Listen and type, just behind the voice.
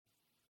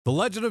The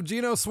legend of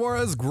Geno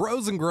Suarez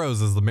grows and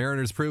grows as the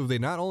Mariners prove they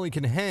not only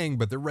can hang,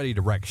 but they're ready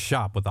to wreck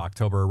shop with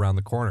October around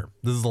the corner.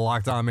 This is the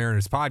Locked On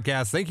Mariners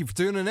podcast. Thank you for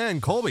tuning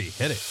in. Colby,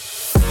 hit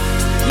it.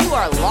 You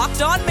are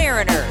Locked On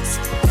Mariners,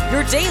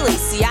 your daily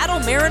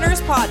Seattle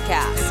Mariners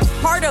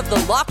podcast. Part of the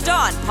Locked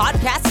On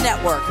Podcast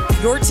Network,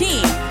 your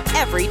team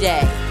every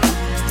day.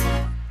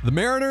 The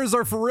Mariners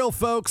are for real,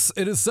 folks.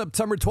 It is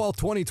September 12th,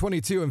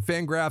 2022, and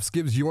Fangraphs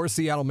gives your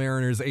Seattle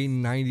Mariners a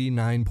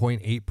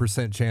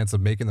 99.8% chance of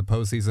making the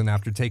postseason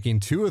after taking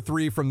 2 of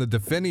 3 from the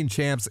defending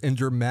champs in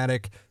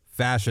dramatic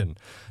fashion.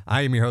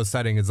 I am your host,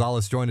 Ty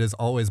Gonzalez, joined as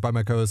always by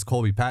my co-host,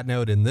 Colby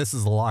Patnode, and this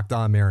is the Locked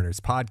On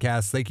Mariners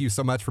podcast. Thank you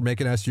so much for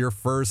making us your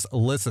first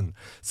listen.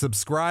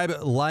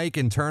 Subscribe, like,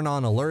 and turn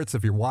on alerts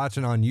if you're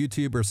watching on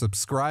YouTube, or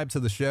subscribe to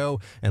the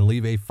show and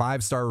leave a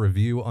 5-star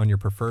review on your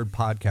preferred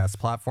podcast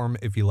platform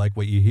if you like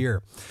what you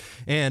hear.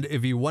 And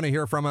if you want to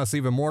hear from us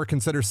even more,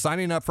 consider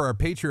signing up for our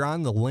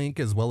Patreon. The link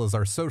as well as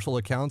our social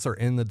accounts are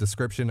in the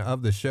description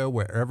of the show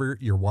wherever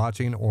you're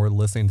watching or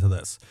listening to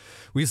this.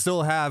 We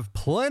still have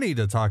plenty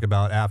to talk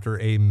about after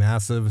a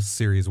massive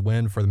series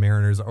win for the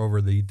Mariners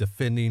over the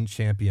defending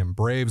champion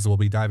Braves. We'll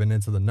be diving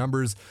into the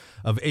numbers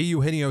of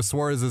Eugenio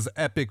Suarez's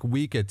epic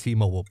week at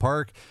T-Mobile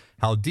Park,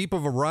 how deep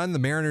of a run the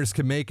Mariners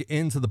can make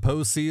into the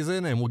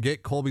postseason, and we'll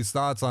get Colby's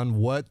thoughts on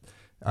what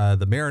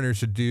the Mariners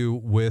should do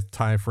with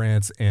Ty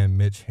France and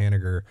Mitch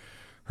Haniger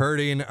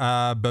hurting.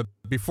 But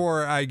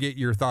before I get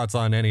your thoughts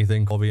on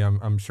anything, Colby,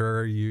 I'm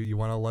sure you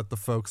want to let the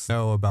folks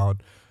know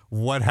about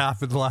what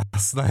happened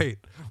last night,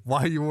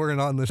 why you weren't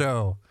on the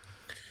show.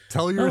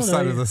 Tell your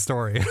side of the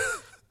story.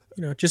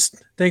 Just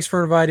thanks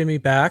for inviting me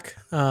back.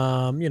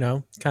 Kind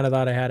of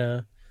thought I had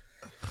a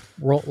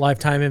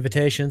lifetime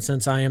invitation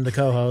since I am the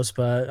co-host,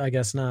 but I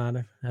guess not.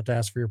 I have to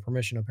ask for your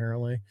permission,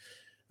 apparently.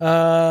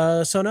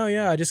 I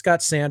just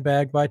got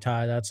sandbagged by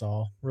Ty. That's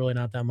all. Really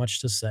not that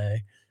much to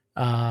say.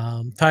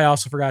 Ty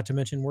also forgot to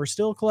mention we're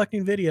still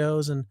collecting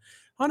videos, and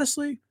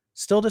honestly,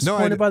 still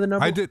disappointed by the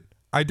number.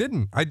 I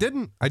didn't.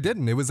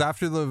 It was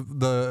after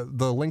the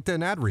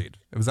LinkedIn ad read.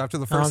 It was after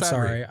the first ad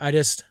read.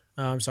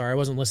 I'm sorry. I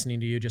wasn't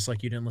listening to you, just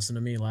like you didn't listen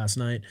to me last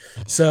night.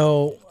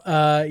 So,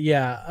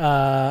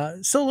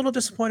 still a little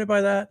disappointed by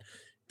that.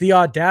 The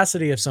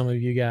audacity of some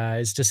of you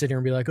guys to sit here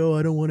and be like, oh,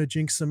 I don't want to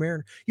jinx the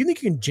Mariners. You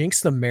think you can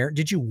jinx the Mariners?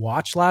 Did you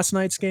watch last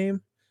night's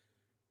game?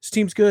 This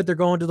team's good. They're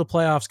going to the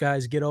playoffs,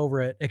 guys. Get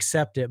over it.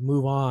 Accept it.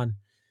 Move on.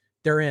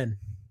 They're in.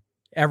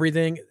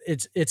 Everything,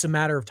 it's a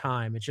matter of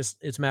time.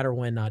 It's a matter of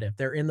when, not if.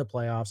 They're in the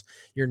playoffs.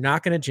 You're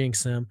not going to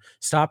jinx them.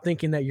 Stop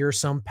thinking that you're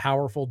some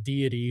powerful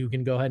deity who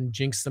can go ahead and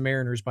jinx the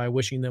Mariners by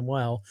wishing them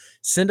well.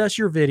 Send us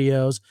your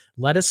videos.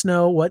 Let us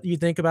know what you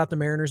think about the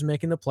Mariners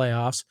making the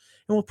playoffs,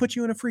 and we'll put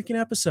you in a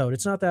freaking episode.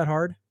 It's not that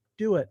hard.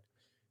 Do it.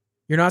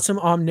 You're not some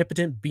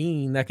omnipotent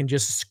being that can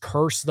just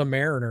curse the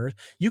Mariners.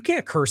 You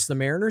can't curse the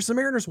Mariners. The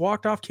Mariners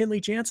walked off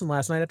Kenley Jansen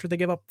last night after they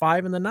gave up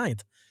 5 in the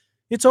 9th.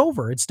 It's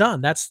over. It's done.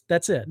 That's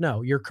it.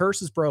 No, your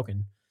curse is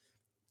broken.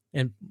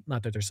 And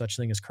not that there's such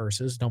thing as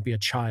curses. Don't be a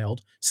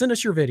child. Send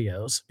us your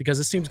videos because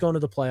this team's going to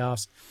the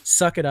playoffs.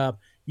 Suck it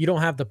up. You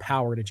don't have the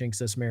power to jinx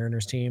this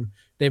Mariners team.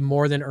 They've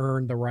more than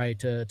earned the right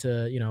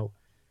to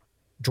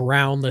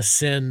drown the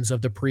sins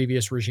of the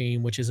previous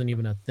regime, which isn't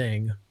even a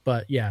thing.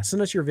 But yeah,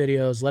 send us your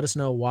videos. Let us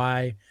know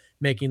why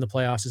making the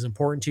playoffs is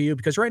important to you,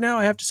 because right now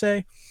I have to say,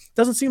 it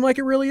doesn't seem like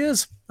it really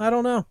is. I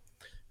don't know.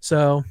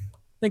 So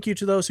thank you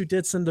to those who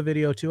did send the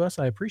video to us.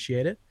 I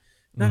appreciate it.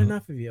 Not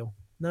enough of you.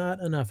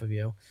 Not enough of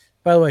you.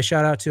 By the way,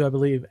 shout out to, I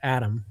believe,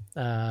 Adam,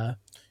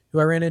 who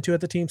I ran into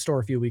at the team store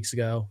a few weeks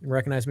ago and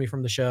recognized me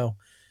from the show.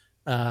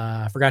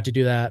 I forgot to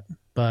do that,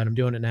 but I'm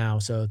doing it now.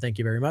 So thank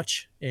you very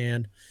much.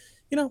 And,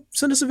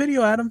 send us a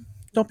video, Adam.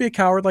 Don't be a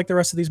coward like the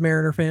rest of these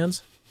Mariner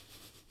fans.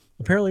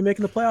 Apparently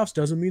making the playoffs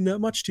doesn't mean that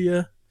much to you.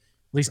 At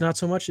least not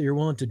so much that you're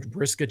willing to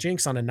risk a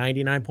jinx on a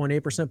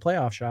 99.8%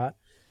 playoff shot.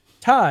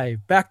 Ty,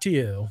 back to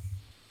you.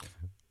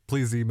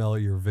 Please email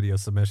your video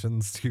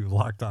submissions to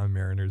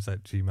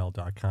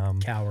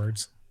lockedonmariners@gmail.com.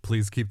 Cowards.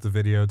 Please keep the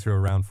video to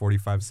around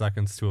 45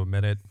 seconds to a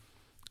minute.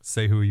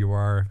 Say who you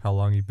are, how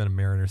long you've been a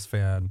Mariners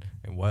fan,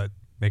 and what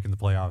making the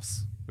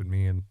playoffs would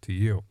mean to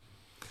you.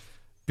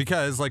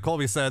 Because, like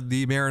Colby said,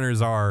 the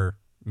Mariners are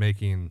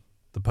making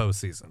the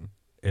postseason.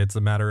 It's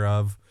a matter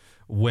of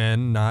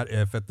when, not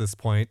if at this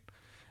point.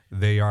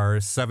 They are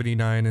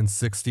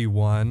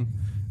 79-61.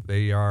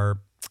 They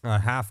are a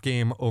half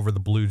game over the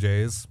Blue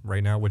Jays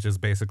right now, which is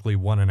basically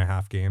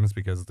 1.5 games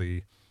because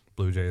the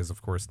Blue Jays,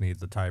 of course, need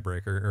the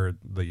tiebreaker, or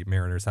the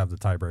Mariners have the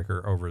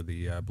tiebreaker over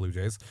the Blue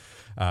Jays.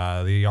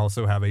 They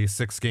also have a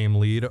 6-game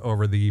lead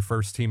over the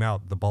first team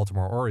out, the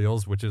Baltimore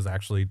Orioles, which is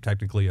actually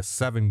technically a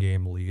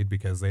 7-game lead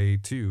because they,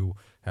 too,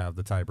 have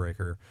the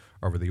tiebreaker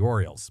over the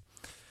Orioles.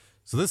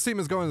 So this team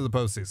is going to the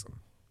postseason.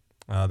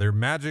 Their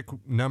magic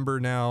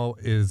number now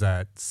is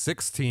at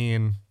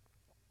 16.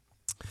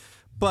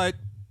 But,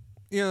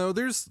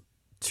 there's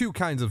two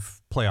kinds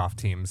of playoff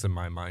teams in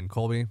my mind,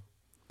 Colby.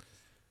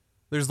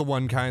 There's the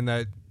one kind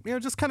that,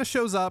 just kind of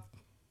shows up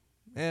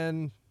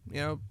and,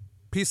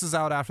 pieces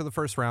out after the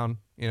first round.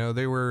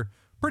 They were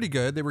pretty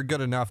good. They were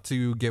good enough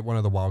to get one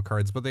of the wild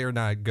cards, but they are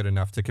not good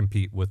enough to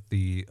compete with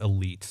the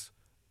elite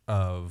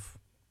of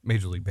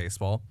Major League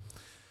Baseball.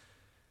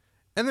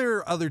 And there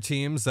are other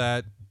teams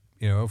that,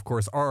 of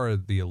course, are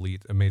the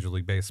elite of Major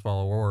League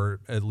Baseball, or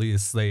at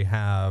least they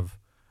have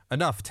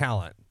enough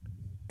talent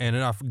and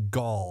enough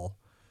gall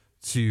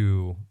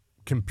to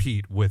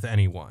compete with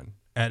anyone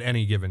at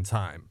any given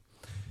time.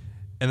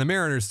 And the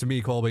Mariners, to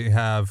me, Colby,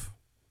 have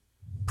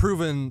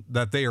proven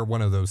that they are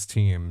one of those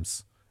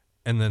teams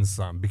and then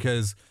some,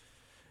 because,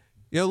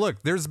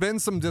 look, there's been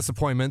some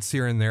disappointments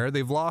here and there.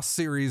 They've lost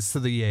series to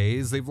the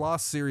A's. They've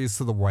lost series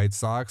to the White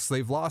Sox.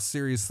 They've lost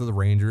series to the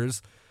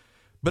Rangers.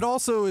 But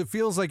also, it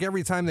feels like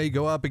every time they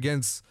go up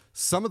against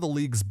some of the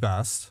league's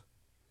best,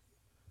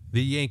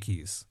 the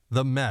Yankees,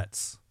 the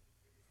Mets,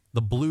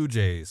 the Blue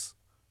Jays,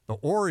 the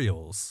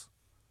Orioles,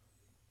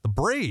 the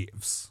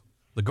Braves,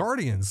 the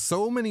Guardians,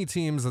 so many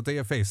teams that they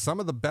have faced, some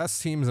of the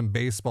best teams in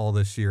baseball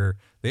this year,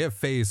 they have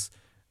faced,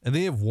 and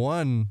they have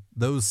won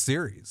those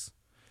series.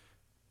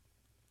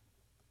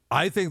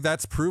 I think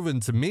that's proven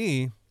to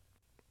me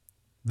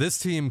this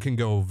team can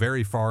go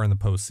very far in the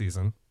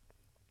postseason.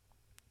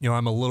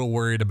 I'm a little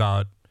worried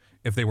about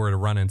if they were to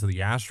run into the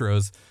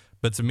Astros,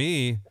 but to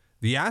me,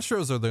 the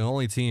Astros are the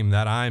only team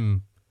that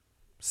I'm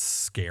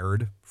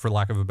scared, for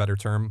lack of a better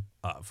term,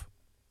 of.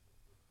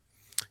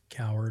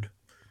 Coward.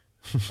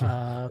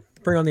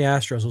 Bring on the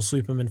Astros. We'll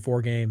sweep them in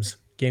 4 games.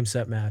 Game,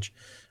 set, match.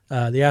 The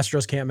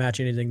Astros can't match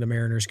anything the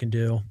Mariners can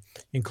do,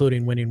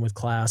 including winning with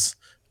class.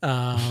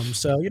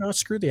 So,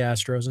 screw the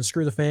Astros and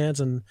screw the fans.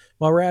 And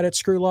while we're at it,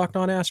 screw Locked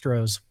On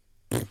Astros.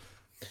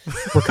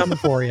 We're coming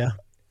for you.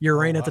 Your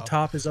reign at the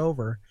top is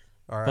over.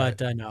 All right.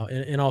 But no,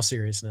 in all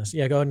seriousness.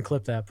 Yeah, go ahead and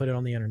clip that. Put it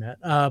on the internet.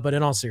 But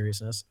in all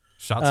seriousness.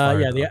 Shots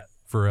fired,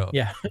 for real.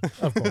 Yeah,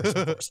 of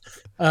course.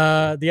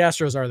 The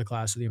Astros are the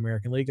class of the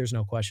American League. There's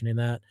no questioning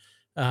that.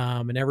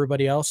 And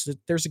everybody else,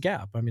 there's a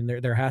gap. I mean,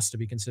 there has to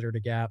be considered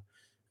a gap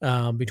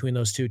between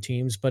those two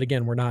teams. But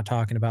again, we're not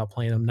talking about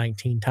playing them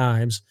 19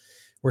 times.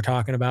 We're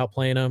talking about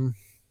playing them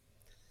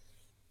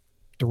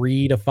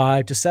 3 to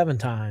 5 to 7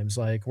 times.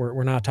 Like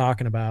we're not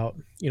talking about,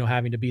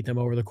 having to beat them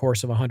over the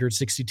course of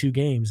 162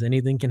 games.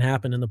 Anything can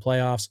happen in the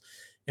playoffs.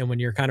 And when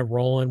you're kind of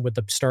rolling with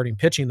the starting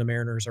pitching the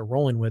Mariners are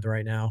rolling with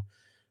right now,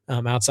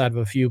 outside of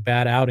a few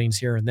bad outings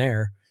here and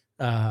there,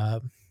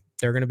 they're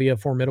going to be a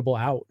formidable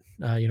out.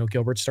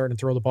 Gilbert's starting to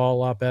throw the ball a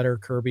lot better.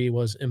 Kirby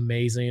was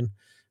amazing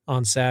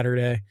on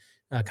Saturday,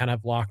 kind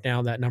of locked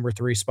down that number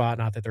 3 spot.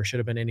 Not that there should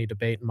have been any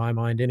debate in my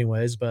mind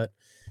anyways, but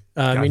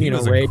he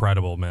was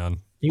incredible, man.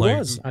 He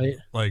was.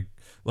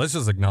 Let's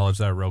just acknowledge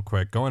that real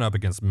quick. Going up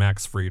against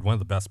Max Fried, one of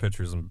the best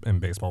pitchers in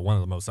baseball, one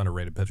of the most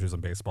underrated pitchers in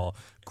baseball,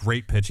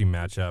 great pitching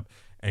matchup.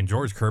 And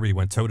George Kirby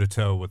went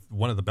toe-to-toe with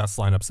one of the best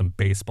lineups in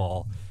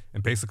baseball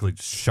and basically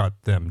shut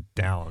them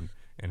down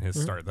in his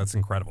start. That's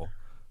incredible.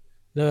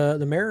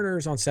 The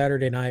Mariners on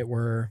Saturday night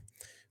were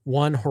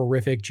one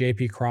horrific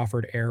J.P.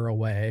 Crawford error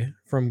away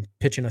from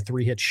pitching a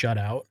 3-hit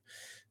shutout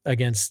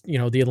against,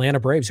 the Atlanta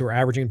Braves, who are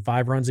averaging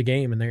 5 runs a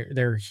game, and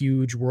they're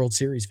huge World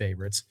Series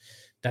favorites.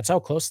 That's how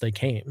close they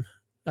came.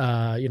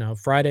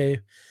 Friday,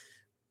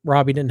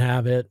 Robbie didn't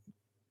have it.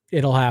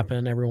 It'll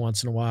happen every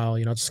once in a while.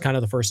 It's kind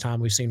of the first time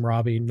we've seen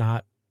Robbie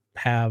not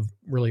have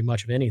really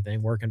much of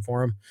anything working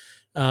for him.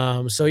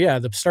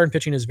 The starting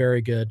pitching is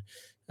very good.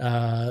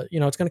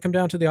 It's going to come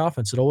down to the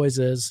offense. It always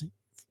is.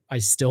 I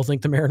still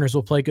think the Mariners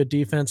will play good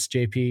defense.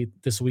 JP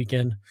this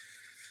weekend,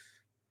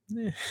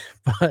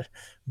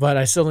 but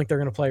I still think they're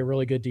going to play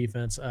really good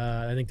defense.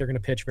 I think they're going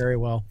to pitch very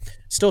well.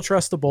 Still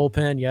trust the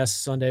bullpen. Yes,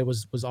 Sunday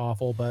was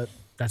awful, but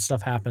that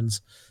stuff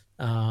happens.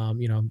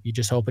 You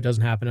just hope it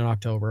doesn't happen in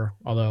October,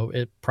 although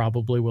it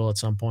probably will at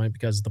some point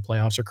because the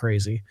playoffs are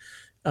crazy.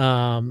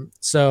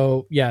 It's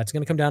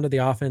going to come down to the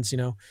offense.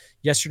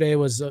 Yesterday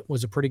was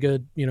a pretty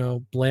good,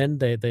 blend.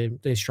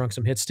 They strung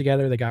some hits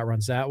together. They got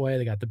runs that way.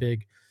 They got the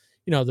big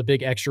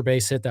extra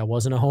base hit that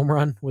wasn't a home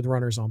run with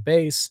runners on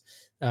base.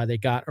 They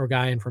got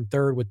Urguyen from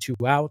third with 2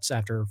 outs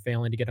after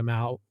failing to get him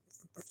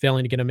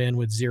in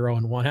with 0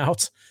 and 1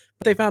 outs,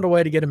 but they found a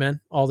way to get him in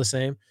all the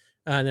same.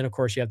 And then of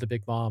course you have the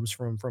big bombs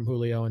from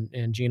Julio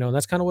and Gino. And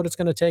that's kind of what it's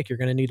going to take. You're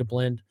going to need a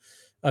blend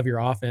of your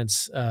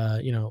offense,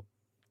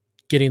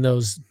 getting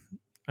those,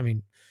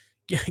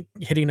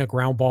 hitting a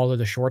ground ball to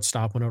the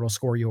shortstop when it'll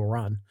score you a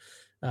run.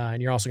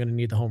 And you're also going to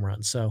need the home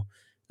run. So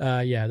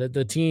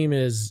the team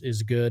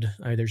is good.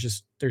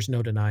 There's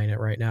no denying it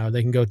right now.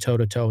 They can go toe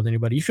to toe with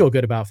anybody. You feel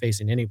good about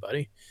facing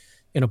anybody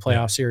in a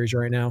playoff series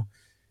right now,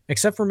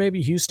 except for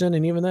maybe Houston.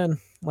 And even then,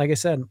 like I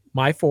said,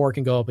 my 4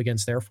 can go up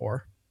against their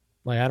 4.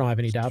 Like, I don't have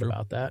any doubt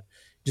about that.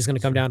 Just going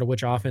to come down to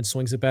which offense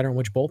swings it better and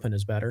which bullpen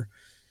is better.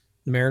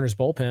 The Mariners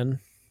bullpen,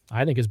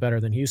 I think, is better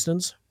than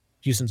Houston's.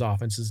 Houston's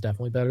offense is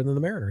definitely better than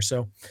the Mariners.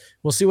 So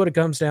we'll see what it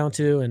comes down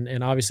to.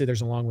 And obviously there's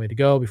a long way to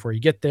go before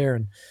you get there.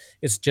 And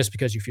it's just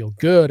because you feel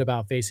good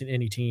about facing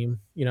any team,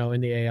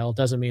 in the AL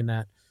doesn't mean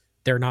that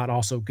they're not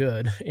also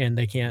good and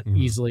they can't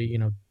easily,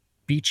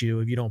 beat you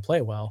if you don't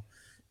play well.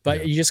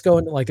 But you just go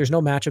into, like, there's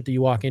no matchup that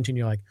you walk into and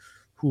you're like,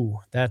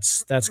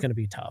 that's going to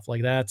be tough.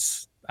 Like,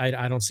 that's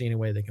I don't see any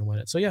way they can win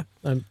it. So yeah,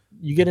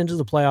 you get into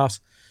the playoffs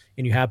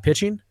and you have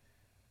pitching,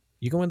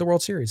 you can win the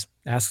World Series.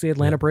 Ask the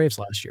Atlanta Braves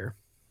last year.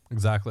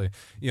 Exactly.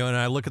 And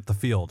I look at the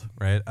field,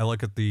 right? I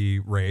look at the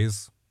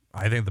Rays.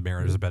 I think the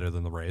Mariners are better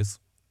than the Rays.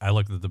 I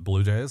look at the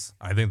Blue Jays.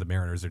 I think the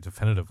Mariners are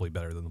definitively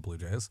better than the Blue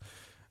Jays.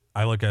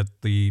 I look at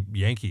the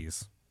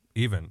Yankees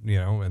even,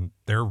 and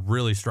they're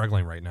really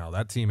struggling right now.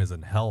 That team is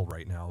in hell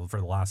right now for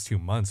the last 2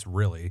 months,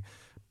 really.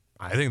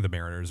 I think the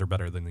Mariners are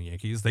better than the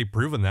Yankees. They've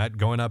proven that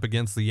going up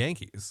against the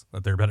Yankees,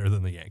 that they're better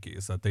than the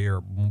Yankees, that they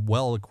are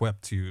well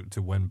equipped to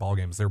win ball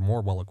games. They're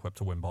more well equipped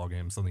to win ball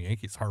games than the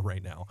Yankees are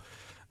right now.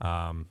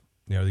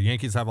 The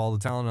Yankees have all the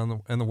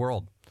talent in the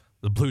world.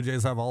 The Blue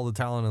Jays have all the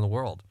talent in the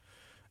world.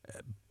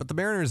 But the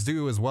Mariners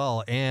do as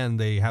well, and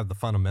they have the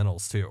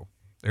fundamentals too.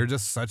 They're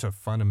just such a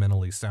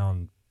fundamentally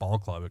sound ball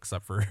club,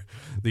 except for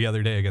the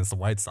other day against the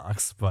White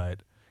Sox.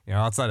 But,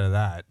 outside of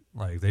that,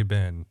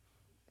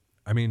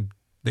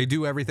 they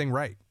do everything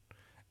right.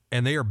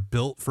 And they are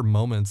built for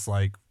moments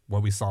like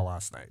what we saw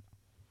last night.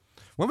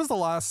 When was the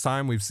last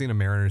time we've seen a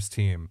Mariners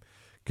team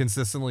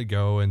consistently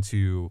go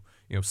into,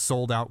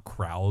 sold out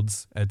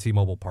crowds at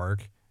T-Mobile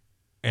Park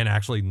and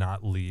actually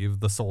not leave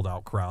the sold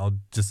out crowd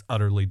just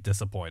utterly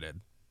disappointed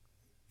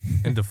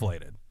and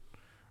deflated,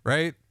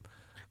 right?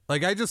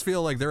 I just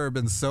feel like there have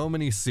been so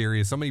many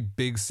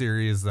big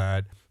series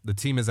that the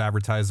team has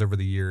advertised over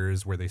the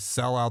years where they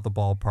sell out the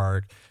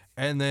ballpark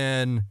and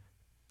then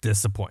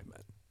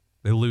disappointment.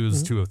 They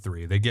lose 2 of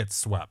 3. They get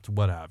swept,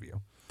 what have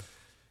you.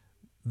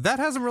 That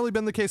hasn't really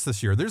been the case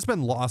this year. There's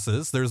been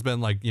losses. There's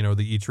been the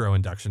Ichiro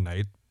induction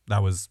night.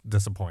 That was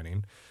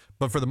disappointing.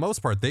 But for the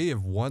most part, they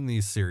have won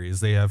these series.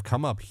 They have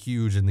come up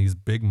huge in these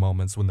big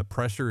moments when the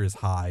pressure is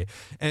high.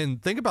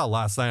 And think about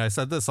last night. I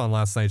said this on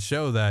last night's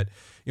show that,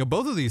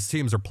 both of these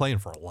teams are playing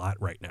for a lot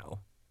right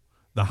now.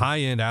 The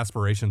high-end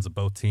aspirations of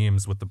both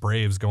teams, with the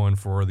Braves going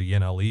for the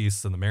NL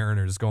East and the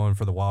Mariners going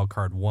for the wild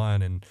card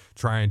 1 and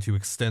trying to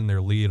extend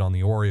their lead on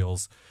the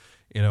Orioles,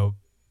 and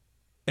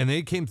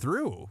they came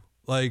through.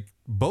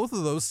 Both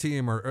of those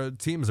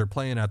teams are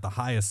playing at the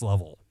highest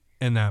level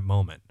in that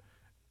moment.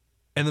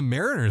 And the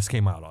Mariners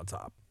came out on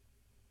top.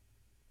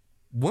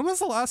 When was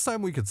the last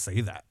time we could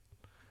say that?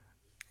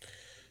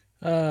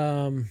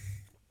 A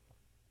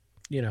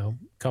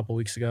couple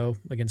weeks ago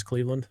against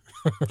Cleveland.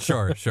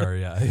 Sure.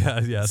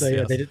 Yeah. So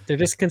yeah, they're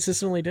just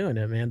consistently doing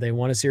it, man. They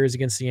won a series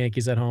against the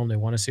Yankees at home. They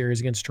won a series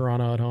against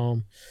Toronto at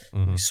home.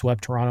 They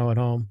swept Toronto at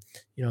home.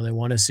 They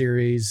won a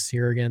series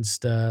here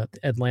against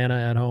Atlanta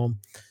at home.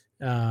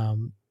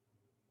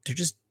 They're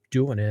just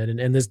doing it.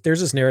 And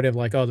there's this narrative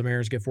like, oh, the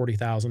Mariners get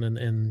 40,000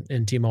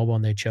 in T-Mobile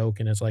and they choke.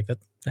 And it's like,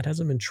 that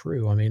hasn't been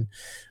true. I mean,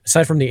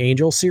 aside from the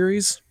Angels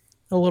series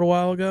a little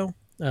while ago,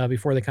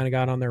 before they kind of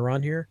got on their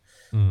run here,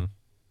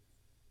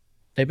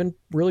 they've been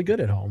really good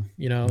at home,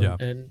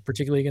 and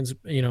particularly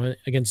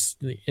against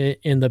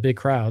in the big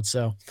crowd.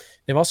 So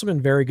they've also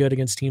been very good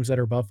against teams that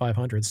are above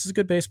 500. This is a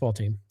good baseball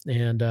team,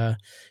 and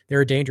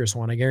they're a dangerous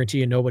one. I guarantee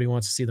you nobody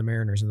wants to see the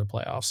Mariners in the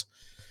playoffs.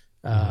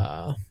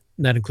 And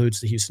that includes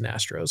the Houston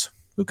Astros,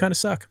 who kind of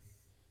suck.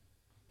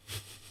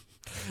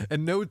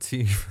 And no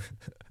team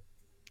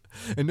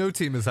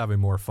is having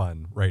more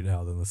fun right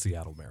now than the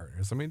Seattle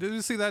Mariners. I mean, did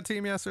you see that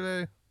team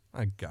yesterday?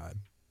 My God,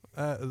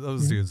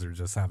 those dudes are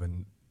just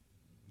having.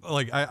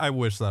 I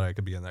wish that I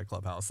could be in that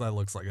clubhouse. That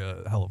looks like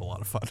a hell of a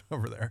lot of fun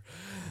over there.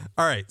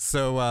 All right,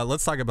 so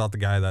let's talk about the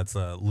guy that's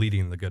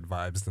leading the good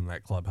vibes in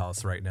that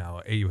clubhouse right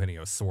now,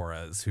 Eugenio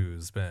Suarez,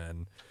 who's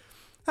been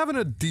having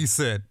a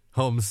decent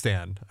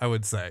homestand, I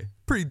would say.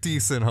 Pretty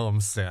decent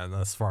homestand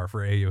thus far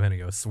for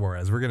Eugenio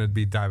Suarez. We're going to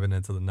be diving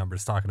into the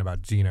numbers, talking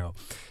about Gino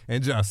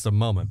in just a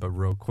moment. But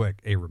real quick,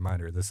 a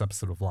reminder, this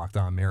episode of Locked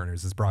On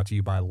Mariners is brought to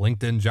you by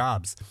LinkedIn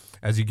Jobs.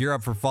 As you gear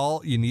up for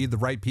fall, you need the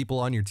right people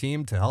on your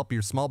team to help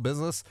your small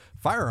business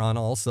fire on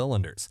all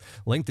cylinders.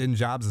 LinkedIn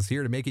Jobs is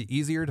here to make it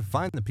easier to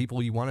find the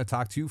people you want to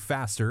talk to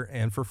faster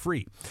and for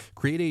free.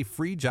 Create a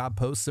free job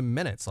post in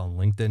minutes on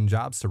LinkedIn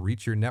Jobs to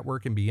reach your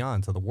network and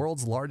beyond to the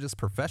world's largest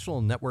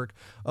professional network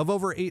of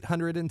over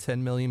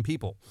 810 million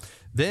people.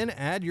 Then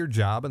add your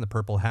job in the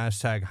purple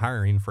hashtag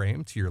hiring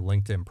frame to your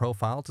LinkedIn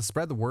profile to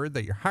spread the word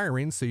that you're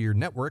hiring so your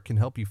network can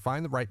help you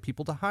find the right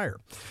people to hire.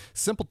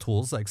 Simple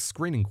tools like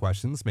screening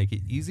questions make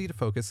it easy to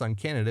focus on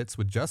candidates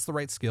with just the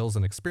right skills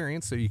and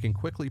experience so you can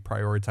quickly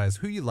prioritize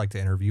who you'd like to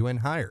interview and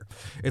hire.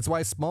 It's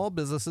why small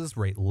businesses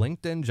rate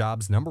LinkedIn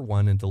Jobs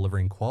 #1 in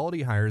delivering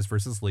quality hires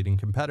versus leading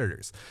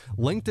competitors.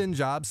 LinkedIn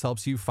Jobs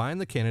helps you find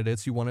the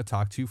candidates you want to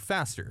talk to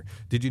faster.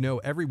 Did you know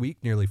every week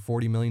nearly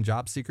 40 million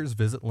job seekers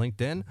visit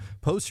LinkedIn?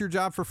 Post your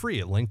job for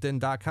free at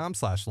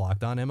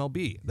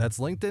linkedin.com/lockedonmlb. That's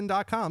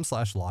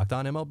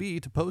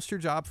linkedin.com/lockedonmlb to post your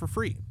job for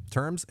free.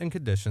 Terms and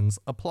conditions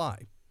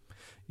apply.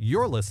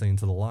 You're listening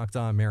to the Locked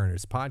On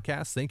Mariners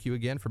podcast. Thank you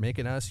again for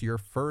making us your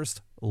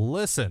first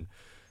listen.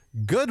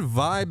 Good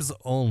vibes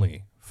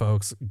only,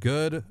 folks.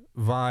 Good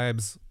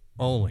vibes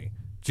only.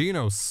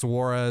 Gino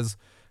Suarez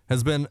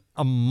has been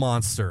a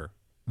monster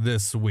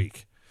this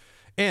week.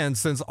 And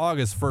since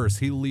August 1st,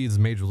 he leads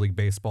Major League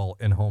Baseball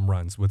in home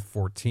runs with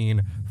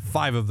 14.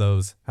 5 of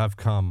those have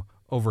come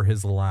over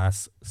his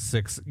last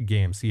 6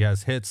 games. He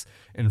has hits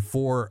in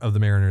 4 of the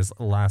Mariners'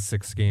 last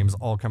 6 games,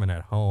 all coming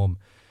at home.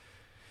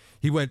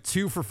 He went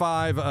 2 for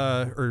 5,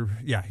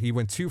 he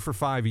went 2 for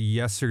 5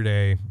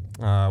 yesterday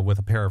with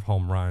a pair of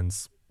home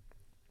runs,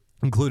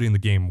 including the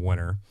game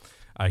winner.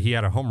 He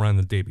had a home run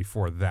the day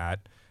before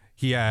that.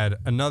 He had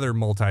another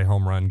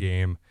multi-home run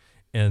game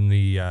in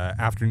the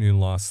afternoon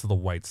loss to the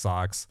White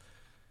Sox.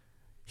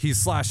 He's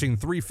slashing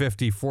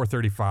 350,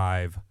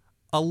 435,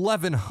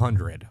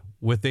 1,100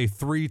 with a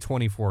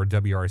 324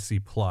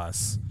 WRC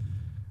plus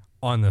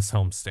on this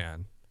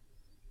homestand.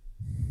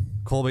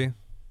 Colby,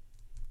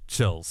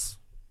 chills.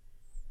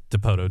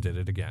 Dipoto did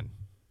it again.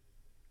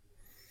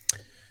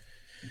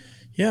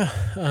 Yeah,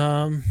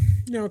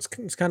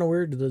 it's kind of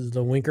weird,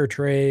 the Winker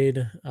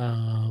trade,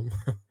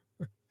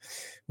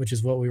 which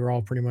is what we were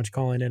all pretty much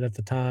calling it at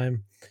the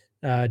time.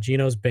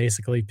 Gino's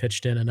basically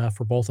pitched in enough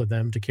for both of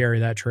them to carry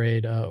that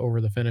trade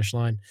over the finish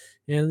line.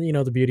 And,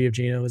 the beauty of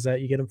Gino is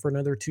that you get him for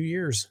another 2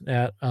 years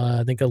at,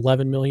 I think,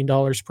 $11 million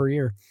per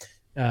year.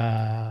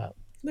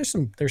 There's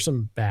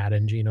some bad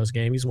in Gino's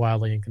game. He's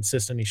wildly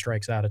inconsistent. He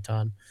strikes out a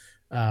ton.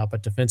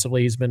 But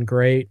defensively, he's been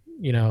great.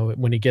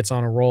 When he gets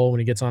on a roll, when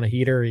he gets on a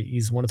heater,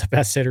 he's one of the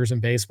best hitters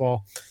in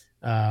baseball.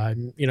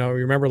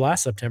 Remember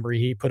last September,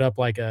 he put up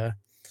like a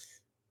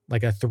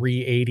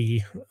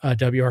 380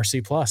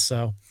 WRC plus.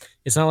 So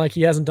it's not like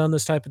he hasn't done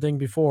this type of thing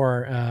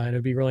before. And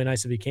it'd be really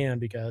nice if he can,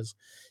 because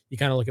you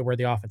kind of look at where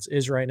the offense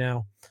is right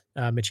now.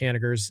 Mitch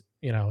Haniger's,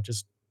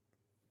 just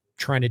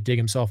trying to dig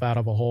himself out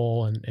of a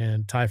hole,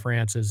 and Ty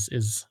France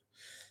is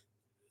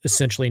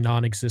essentially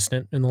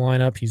non-existent in the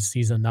lineup.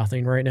 He's a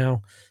nothing right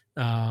now.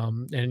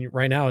 And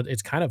right now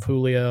it's kind of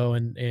Julio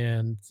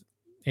and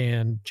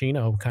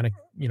Gino kind of,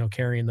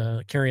 carrying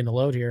the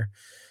load here.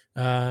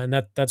 And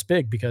that's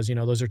big, because,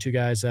 those are two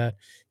guys that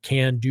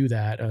can do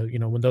that.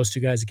 When those two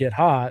guys get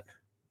hot,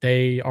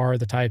 they are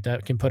the type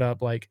that can put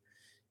up like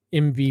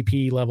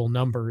MVP level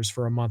numbers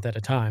for a month at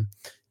a time.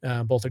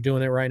 Both are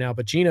doing it right now,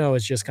 but Gino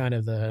is just kind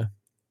of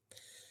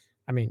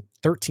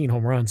 13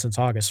 home runs since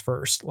August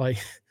 1st.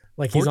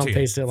 Like 14, he's on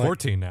pace to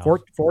 14 now.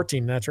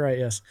 14. That's right.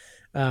 Yes.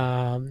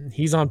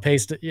 He's on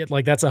pace to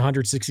that's a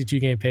 162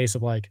 game pace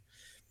of like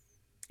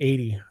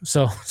 80.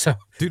 So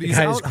dude, he's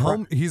out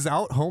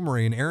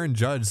homering Aaron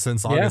Judge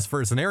since August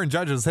 1st, and Aaron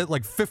Judge has hit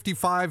like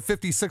 55,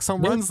 56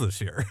 home runs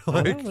this year.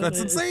 That's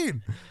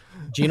insane.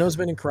 Gino's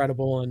been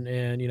incredible,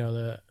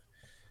 and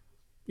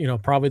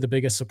probably the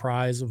biggest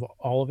surprise of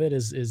all of it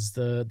is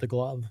the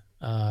glove.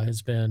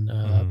 Has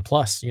been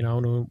plus.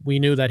 We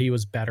knew that he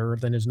was better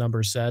than his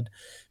numbers said,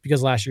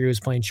 because last year he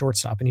was playing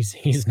shortstop, and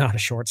he's not a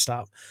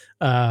shortstop.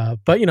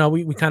 But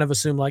we kind of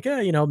assumed like,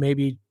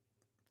 maybe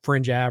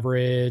fringe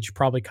average,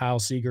 probably Kyle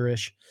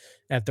Seager-ish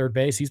at third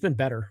base. He's been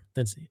better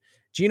than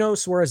Gino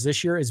Suarez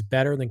this year is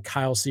better than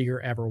Kyle Seager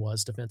ever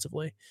was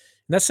defensively.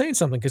 And that's saying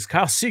something, because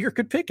Kyle Seager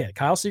could pick it.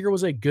 Kyle Seager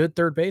was a good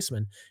third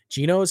baseman.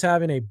 Gino is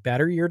having a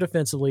better year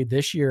defensively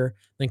this year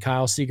than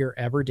Kyle Seager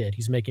ever did.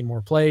 He's making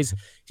more plays.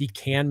 He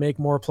can make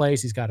more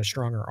plays. He's got a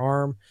stronger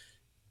arm.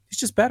 He's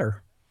just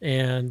better.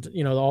 And,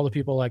 all the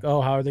people like, oh,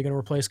 how are they going to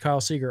replace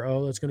Kyle Seager?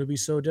 Oh, that's going to be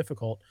so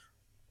difficult.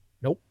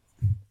 Nope.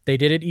 They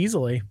did it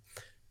easily.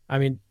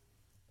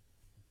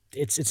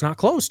 It's not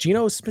close.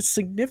 Gino is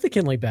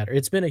significantly better.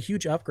 It's been a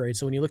huge upgrade.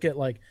 So when you look at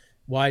like,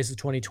 why is the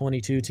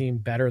 2022 team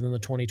better than the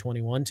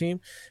 2021 team?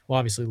 Well,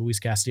 obviously Luis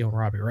Castillo and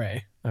Robbie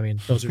Ray.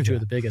 Those are two of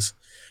the biggest.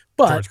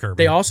 But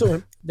they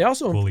also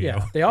Julio.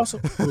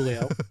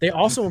 Julio. They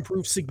also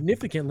improved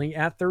significantly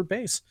at third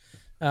base.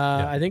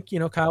 I think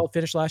Kyle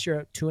finished last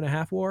year at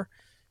 2.5 WAR.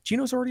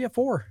 Gino's already at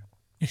 4.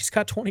 He's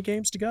got 20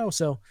 games to go.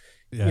 So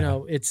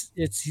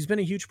he's been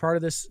a huge part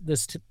of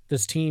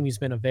this team. He's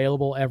been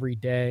available every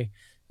day.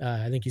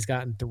 I think he's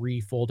gotten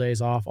 3 full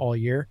days off all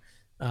year.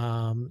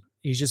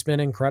 He's just been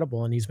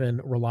incredible, and he's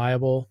been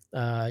reliable.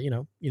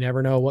 You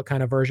never know what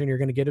kind of version you're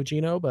going to get of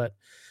Gino, but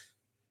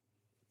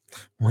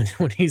when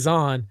he's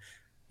on,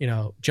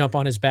 jump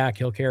on his back,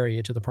 he'll carry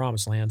you to the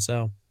promised land.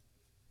 So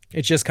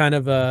it's just kind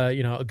of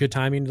a good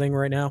timing thing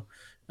right now.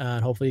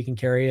 And hopefully he can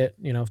carry it,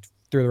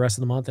 through the rest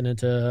of the month and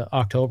into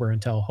October,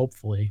 until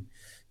hopefully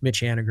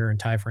Mitch Haniger and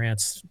Ty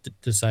France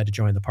decide to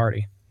join the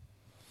party.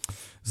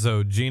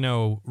 So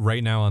Gino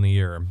right now on the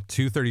year,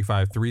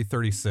 235,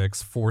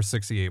 336,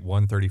 468,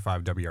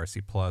 135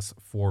 WRC plus,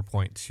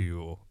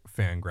 4.2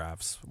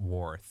 Fangraphs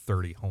WAR,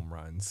 30 home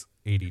runs,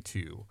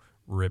 82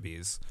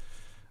 ribbies.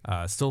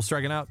 Still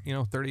striking out,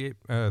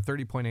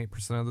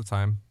 30.8% of the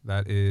time.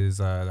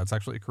 That's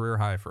actually a career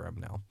high for him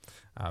now.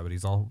 But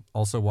he's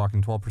also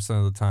walking 12%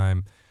 of the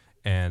time.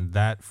 And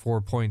that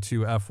 4.2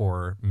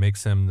 F4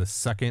 makes him the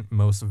second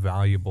most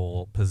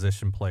valuable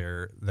position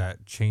player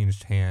that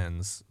changed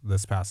hands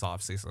this past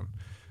offseason,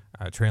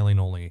 trailing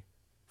only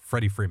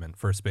Freddie Freeman,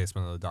 first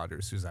baseman of the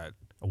Dodgers, who's at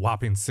a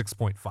whopping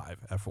 6.5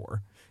 F4,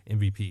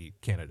 MVP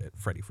candidate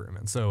Freddie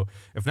Freeman. So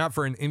if not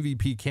for an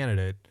MVP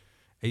candidate,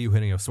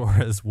 Eugenio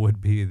Suarez would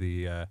be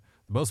the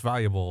most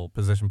valuable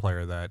position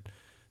player that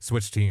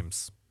switched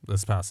teams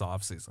this past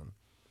offseason.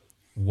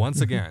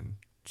 Once again,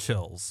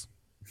 chills.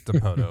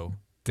 Dipoto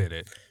did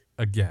it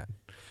again.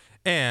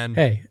 And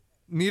Hey,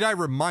 need I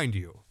remind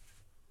you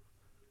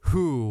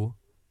who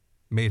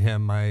made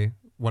him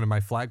one of my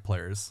flag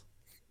players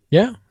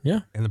yeah.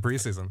 in the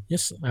preseason?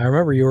 Yes, I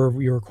remember you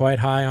were quite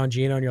high on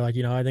Geno, and you're like,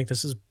 I think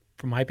this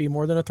might be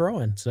more than a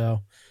throw-in.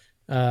 So,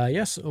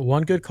 yes,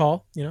 one good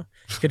call.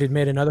 Could have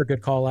made another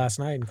good call last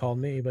night and called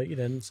me, but you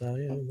didn't. So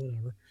yeah,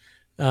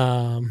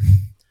 whatever.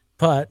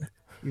 But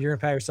you're gonna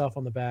pat yourself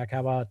on the back. How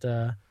about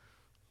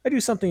I do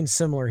something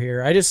similar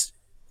here?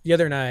 The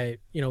other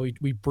night,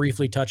 we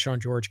briefly touched on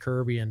George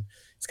Kirby, and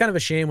it's kind of a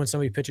shame when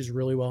somebody pitches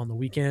really well on the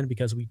weekend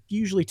because we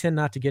usually tend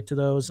not to get to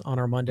those on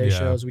our Monday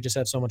shows. We just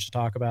have so much to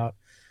talk about.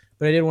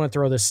 But I did want to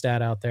throw this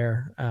stat out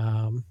there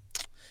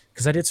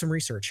because I did some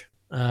research.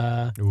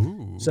 So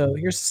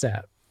here's the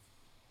stat.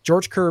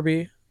 George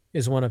Kirby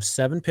is one of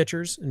 7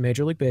 pitchers in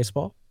Major League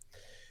Baseball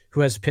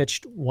who has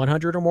pitched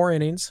 100 or more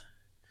innings,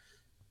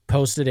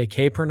 posted a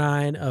K per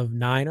 9 of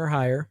 9 or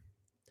higher,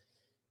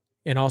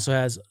 and also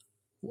has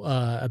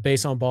a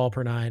base on ball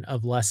per 9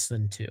 of less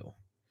than 2.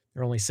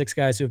 There are only 6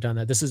 guys who have done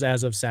that. This is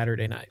as of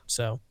Saturday night.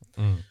 So,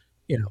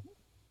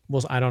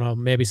 well, I don't know.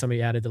 Maybe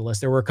somebody added to the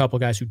list. There were a couple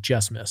guys who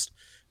just missed.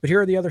 But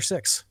here are the other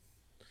 6.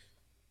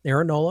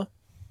 Aaron Nola,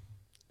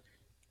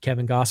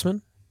 Kevin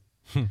Gossman,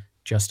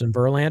 Justin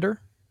Verlander,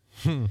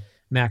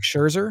 Max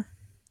Scherzer,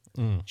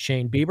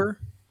 Shane Bieber,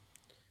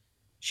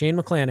 Shane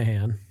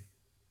McClanahan.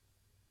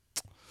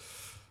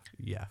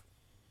 Yeah.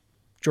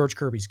 George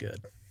Kirby's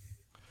good.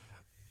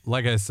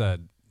 Like I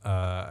said,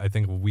 I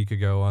think a week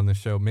ago on the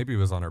show, maybe it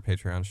was on our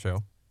Patreon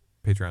show,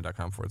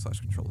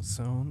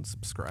 patreon.com/control-the-zone.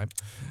 Subscribe.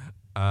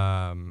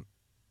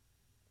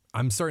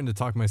 I'm starting to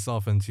talk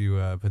myself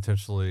into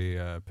potentially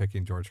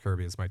picking George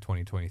Kirby as my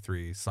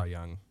 2023 Cy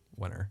Young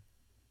winner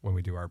when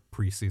we do our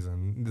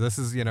preseason. This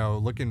is,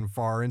 looking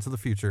far into the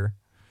future,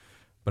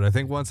 but I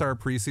think once our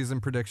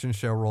preseason prediction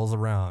show rolls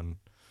around,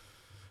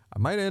 I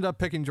might end up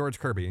picking George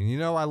Kirby.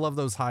 And I love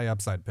those high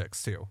upside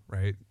picks too,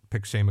 right?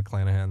 Pick Shane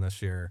McClanahan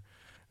this year.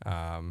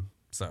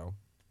 So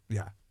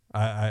yeah,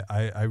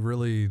 I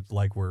really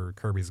like where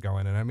Kirby's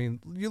going. And I mean,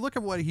 you look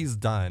at what he's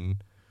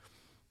done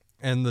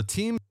and the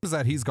teams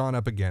that he's gone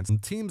up against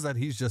and teams that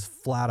he's just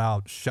flat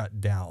out shut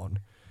down.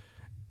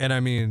 And I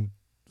mean,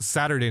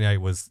 Saturday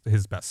night was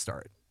his best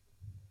start.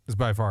 It was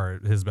by far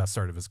his best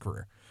start of his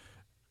career.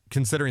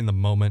 Considering the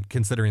moment,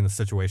 considering the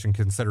situation,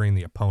 considering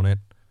the opponent,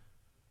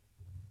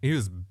 he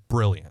was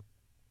brilliant.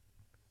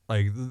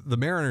 Like, the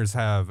Mariners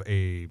have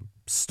a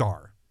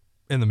star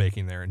in the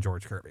making there in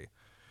George Kirby.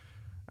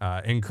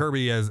 And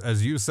Kirby,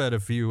 as you said a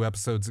few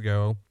episodes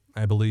ago,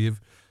 I believe,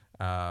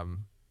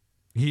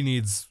 he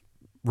needs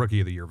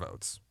Rookie of the Year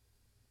votes.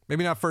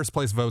 Maybe not first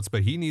place votes,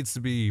 but he needs to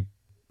be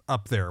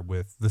up there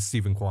with the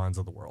Stephen Kwans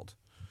of the world.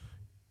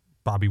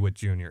 Bobby Witt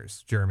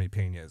Jr.'s, Jeremy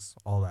Pena's,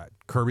 all that.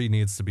 Kirby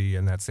needs to be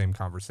in that same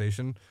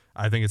conversation.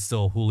 I think it's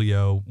still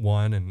Julio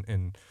 1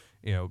 and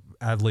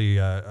Adley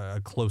a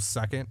close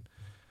second.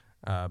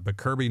 But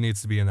Kirby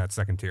needs to be in that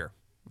second tier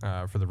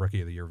for the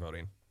Rookie of the Year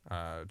voting,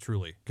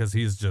 truly. Because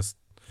he's just...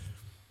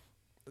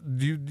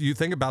 Do you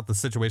think about the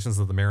situations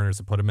that the Mariners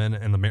have put him in,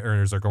 and the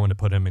Mariners are going to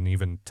put him in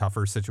even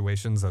tougher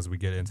situations as we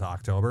get into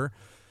October?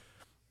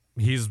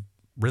 He's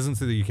risen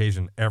to the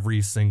occasion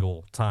every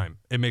single time.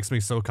 It makes me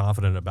so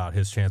confident about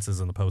his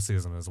chances in the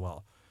postseason as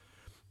well.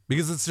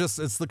 Because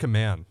it's the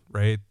command,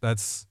 right?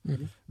 That's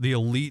the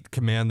elite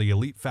command, the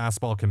elite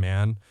fastball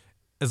command.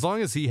 As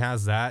long as he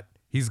has that,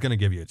 he's going to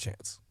give you a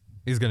chance.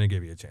 He's going to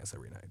give you a chance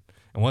every night.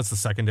 And once the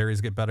secondaries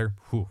get better,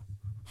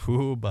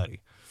 whoo, buddy.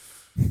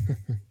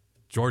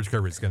 George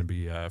Kirby's going to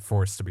be a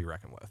force to be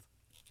reckoned with.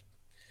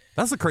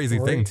 That's the crazy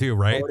thing too,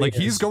 right? Like,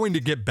 he's going to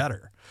get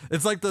better.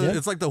 It's like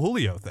the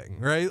Julio thing,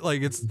 right?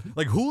 Like, it's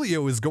like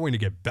Julio is going to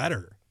get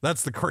better.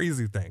 That's the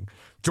crazy thing.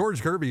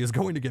 George Kirby is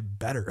going to get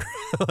better.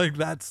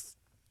 And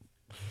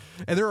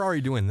they're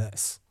already doing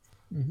this.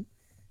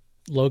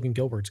 Logan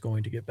Gilbert's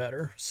going to get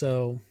better.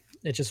 So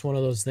it's just one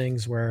of those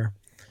things where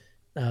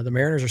the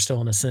Mariners are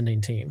still an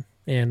ascending team.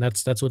 And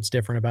that's what's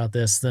different about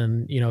this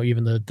than,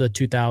 even the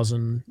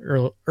 2000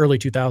 early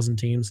 2000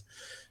 teams.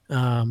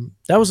 That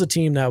was a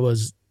team that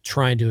was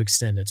trying to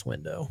extend its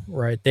window,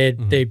 right?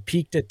 They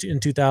peaked in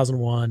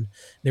 2001.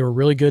 They were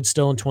really good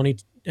still in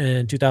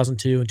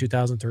 2002 and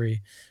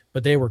 2003,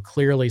 but they were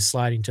clearly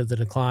sliding to the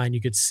decline.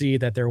 You could see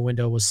that their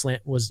window was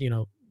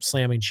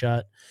slamming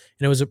shut,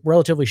 and it was a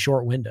relatively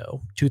short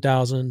window,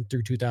 2000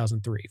 through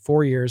 2003,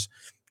 4 years,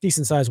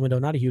 decent sized window,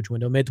 not a huge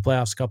window. Made the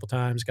playoffs a couple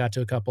times, got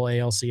to a couple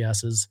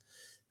ALCSs.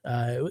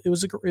 It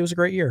was a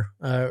great year,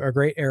 a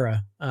great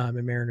era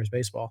in Mariners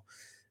baseball.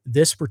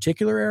 This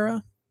particular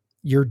era,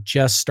 you're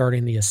just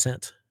starting the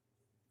ascent,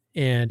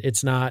 and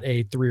it's not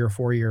a 3 or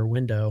 4 year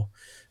window.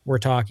 We're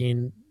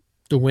talking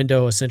the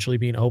window essentially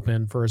being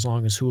open for as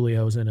long as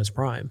Julio is in his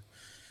prime.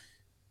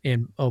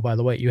 And oh, by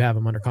the way, you have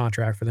him under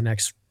contract for the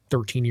next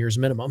 13 years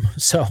minimum.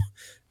 So,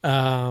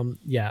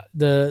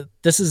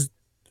 this is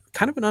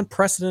kind of an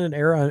unprecedented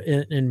era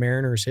in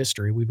Mariners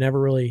history. We've never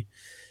really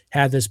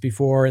had this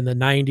before in the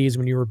 90s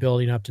when you were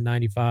building up to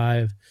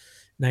 95,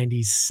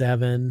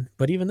 97.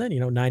 But even then,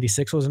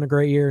 96 wasn't a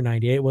great year.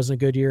 98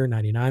 wasn't a good year.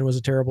 99 was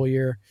a terrible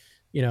year.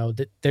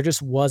 there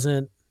just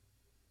wasn't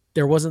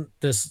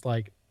this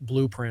like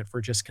blueprint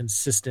for just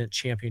consistent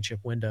championship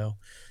window.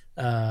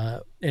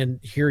 And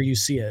here you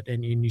see it,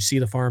 and you see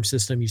the farm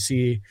system, you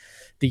see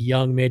the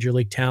young major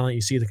league talent,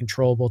 you see the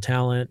controllable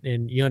talent,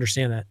 and you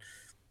understand that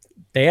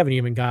they haven't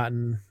even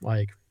gotten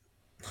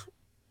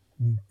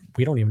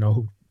we don't even know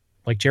who,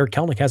 like Jared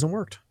Kelenic hasn't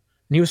worked,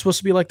 and he was supposed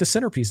to be like the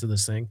centerpiece of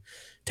this thing.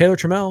 Taylor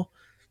Trammell,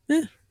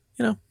 he's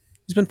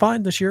been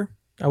fine this year.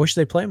 I wish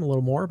they'd play him a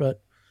little more,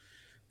 but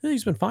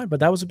he's been fine.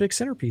 But that was a big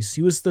centerpiece.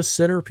 He was the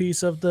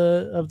centerpiece of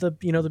the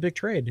the big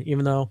trade.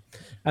 Even though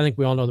I think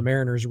we all know the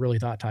Mariners really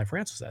thought Ty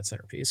France was that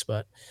centerpiece.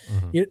 But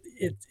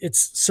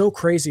it's so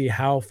crazy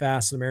how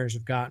fast the Mariners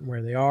have gotten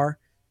where they are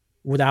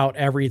without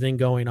everything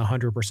going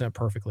 100%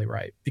 perfectly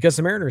right. Because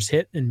the Mariners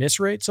hit and miss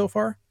rate so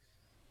far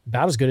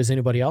about as good as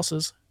anybody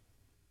else's.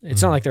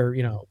 It's not like they're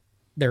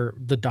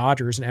the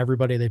Dodgers and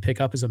everybody they pick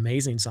up is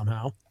amazing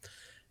somehow.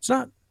 It's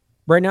not.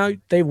 Right now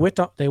they whiffed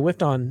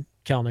on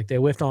Kelenic. They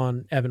whiffed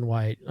on Evan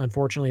White.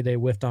 Unfortunately, they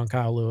whiffed on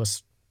Kyle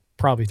Lewis,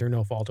 probably through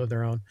no fault of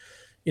their own.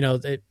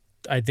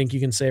 I think you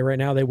can say right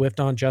now they whiffed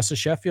on Justice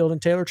Sheffield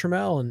and Taylor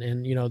Trammell,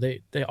 and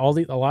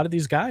a lot of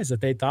these guys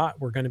that they thought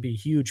were going to be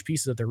huge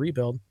pieces of their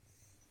rebuild.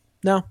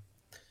 No.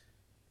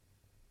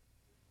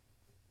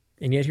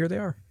 And yet here they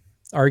are.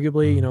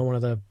 Arguably, one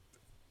of the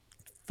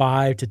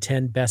 5 to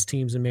 10 best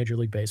teams in Major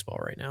League Baseball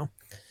right now.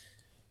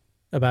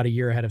 About a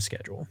year ahead of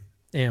schedule.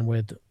 And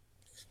with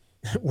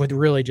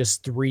really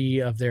just 3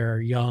 of their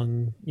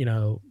young,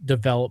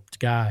 developed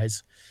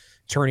guys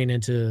turning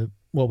into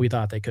what we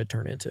thought they could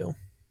turn into.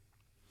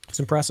 It's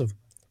impressive.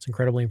 It's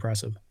incredibly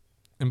impressive.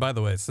 And by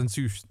the way, since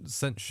you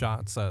sent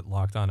shots at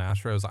Locked On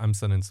Astros, I'm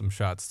sending some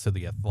shots to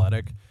The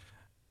Athletic.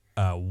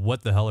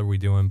 What the hell are we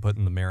doing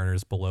putting the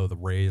Mariners below the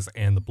Rays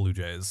and the Blue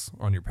Jays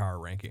on your power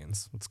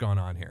rankings? What's going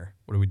on here?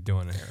 What are we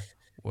doing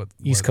here?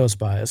 East Coast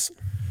bias.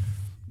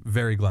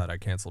 Very glad I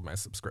canceled my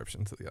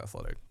subscription to The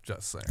Athletic.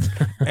 Just saying.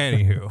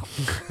 Anywho,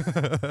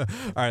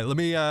 all right.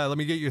 Let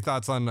me get your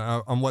thoughts on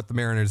what the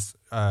Mariners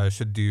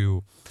should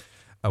do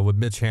with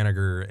Mitch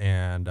Haniger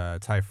and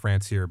Ty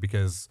France here,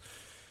 because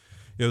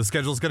the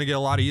schedule is going to get a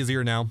lot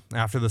easier now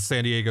after the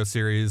San Diego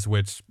series,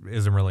 which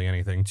isn't really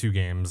anything. 2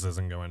 games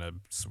isn't going to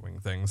swing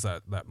things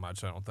that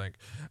much, I don't think.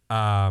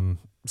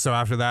 So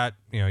after that,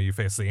 you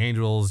face the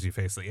Angels, you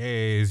face the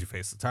A's, you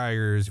face the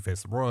Tigers, you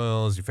face the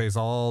Royals, you face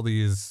all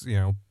these,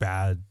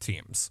 bad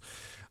teams.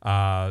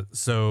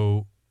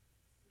 So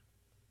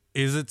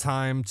is it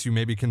time to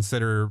maybe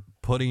consider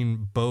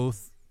putting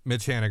both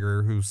Mitch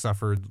Haniger, who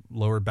suffered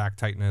lower back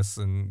tightness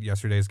in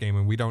yesterday's game,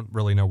 and we don't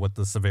really know what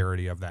the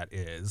severity of that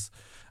is,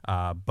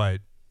 but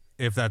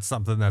if that's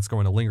something that's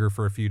going to linger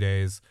for a few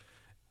days,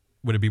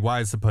 would it be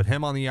wise to put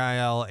him on the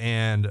IL?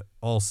 And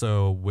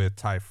also with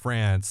Ty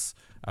France,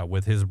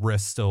 with his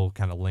wrist still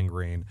kind of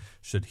lingering,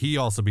 should he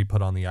also be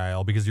put on the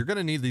IL? Because you're going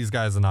to need these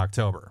guys in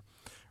October,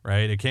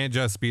 right? It can't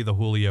just be the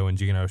Julio and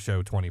Gino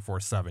show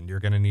 24/7. You're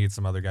going to need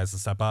some other guys to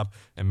step up,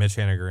 and Mitch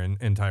Haniger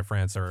and Ty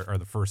France are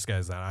the first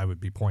guys that I would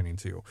be pointing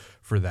to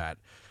for that.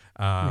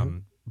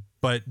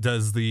 But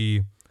does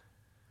the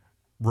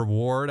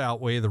reward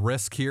outweigh the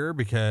risk here?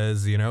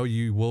 Because,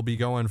 you will be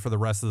going for the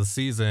rest of the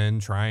season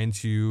trying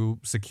to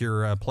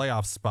secure a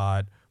playoff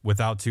spot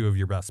without 2 of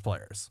your best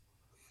players.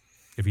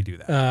 If you do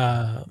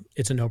that,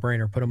 it's a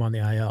no-brainer. Put them on the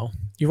IL.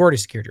 You've already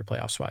secured your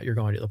playoff spot. You're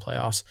going to the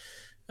playoffs.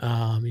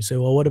 You say,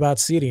 well, what about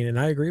seeding? And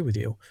I agree with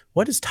you.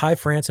 What has Ty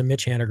France and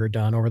Mitch Haniger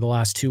done over the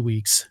last 2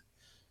 weeks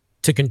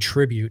to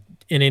contribute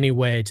in any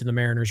way to the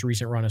Mariners'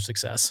 recent run of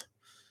success?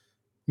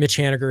 Mitch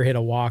Haniger hit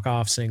a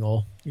walk-off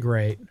single.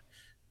 Great.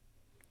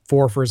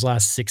 4 for his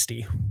last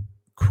 60.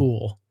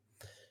 Cool.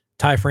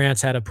 Ty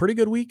France had a pretty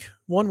good week,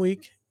 1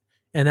 week.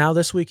 And now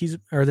this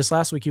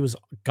last week, he was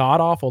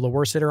god-awful, the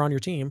worst hitter on your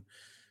team.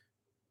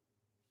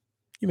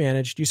 You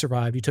managed, you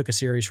survived, you took a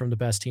series from the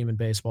best team in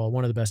baseball,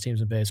 one of the best teams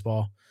in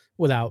baseball,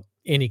 without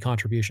any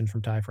contribution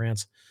from Ty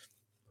France.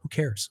 Who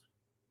cares?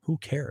 Who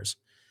cares?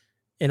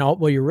 And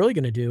what you're really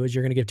going to do is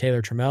you're going to give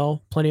Taylor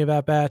Trammell plenty of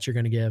at-bats. You're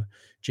going to give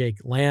Jake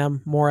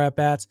Lamb more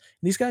at-bats.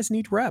 And these guys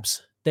need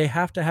reps. They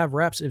have to have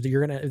reps if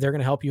they're going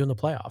to help you in the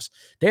playoffs.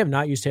 They have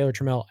not used Taylor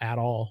Trammell at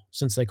all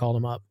since they called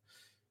him up.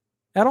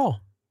 At all.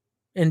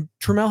 And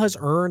Trammell has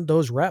earned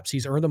those reps.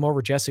 He's earned them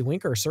over Jesse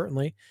Winker,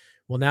 certainly.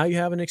 Well, now you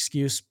have an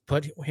excuse.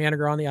 Put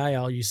Haniger on the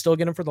IL. You still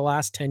get him for the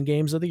last 10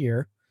 games of the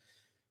year.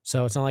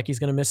 So it's not like he's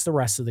going to miss the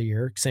rest of the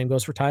year. Same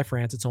goes for Ty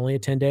France. It's only a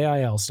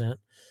 10-day IL stint.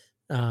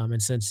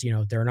 And since,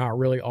 they're not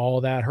really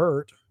all that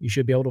hurt, you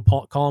should be able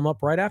to call him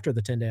up right after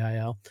the 10-day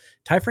IL.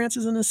 Ty France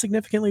isn't a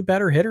significantly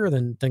better hitter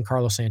than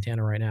Carlos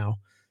Santana right now.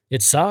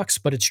 It sucks,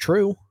 but it's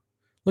true.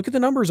 Look at the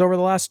numbers over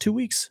the last 2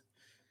 weeks.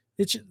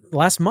 It's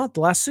last month, the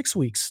last 6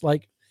 weeks.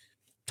 Like,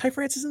 Ty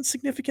France isn't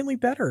significantly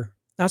better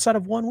outside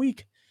of 1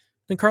 week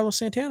than Carlos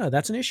Santana.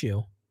 That's an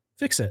issue.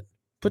 Fix it.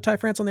 Put Ty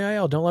France on the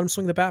IL. Don't let him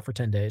swing the bat for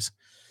 10 days.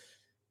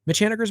 Mitch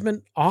Haniger's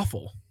been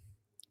awful.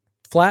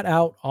 Flat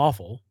out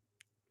awful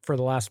for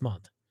the last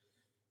month.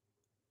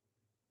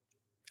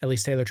 At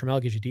least Taylor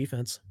Trammell gives you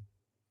defense.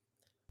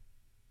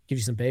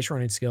 Gives you some base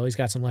running skill. He's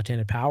got some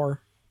left-handed power.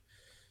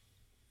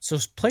 So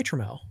play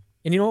Trammell.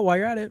 And you know what? While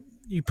you're at it,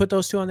 you put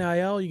those two on the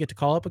IL. You get to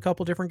call up a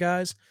couple different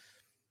guys.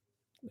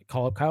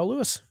 Call up Kyle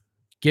Lewis.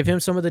 Give him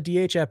some of the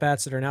DH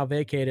at-bats that are now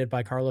vacated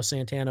by Carlos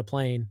Santana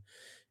playing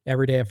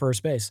every day at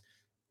first base.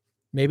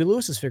 Maybe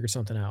Lewis has figured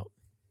something out.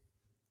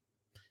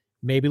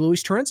 Maybe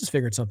Luis Torrens has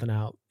figured something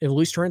out. If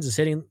Luis Torrens is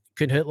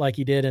could hit like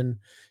he did in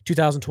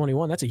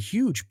 2021, that's a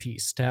huge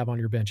piece to have on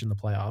your bench in the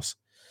playoffs.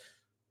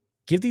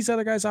 Give these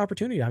other guys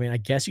opportunity. I mean, I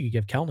guess you could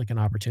give Kelenic an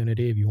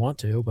opportunity if you want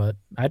to, but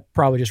I'd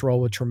probably just roll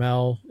with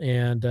Trammell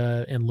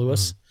and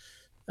Lewis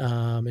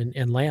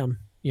and Lamb,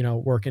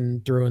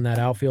 working through in that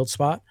outfield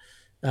spot.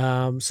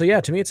 So yeah,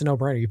 to me, it's a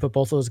no-brainer. You put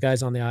both of those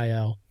guys on the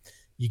IL.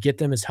 You get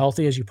them as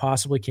healthy as you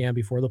possibly can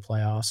before the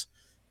playoffs.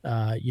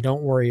 You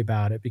don't worry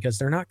about it because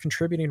they're not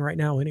contributing right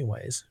now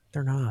anyways.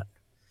 They're not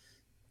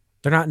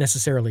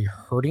necessarily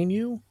hurting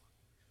you,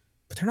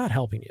 but they're not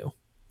helping you.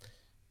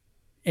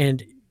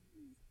 And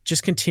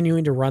just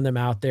continuing to run them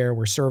out there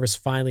where Service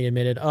finally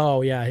admitted,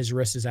 oh yeah, his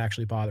wrist is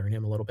actually bothering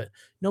him a little bit.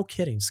 No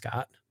kidding,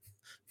 Scott.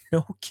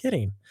 No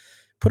kidding.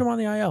 Put him on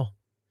the IL.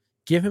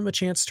 Give him a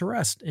chance to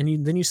rest.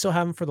 And then you still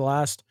have him for the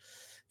last,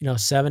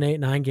 7, 8,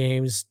 9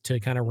 games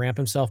to kind of ramp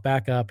himself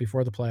back up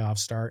before the playoffs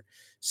start.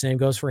 Same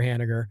goes for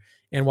Haniger.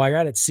 And while you're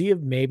at it, see if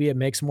maybe it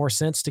makes more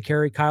sense to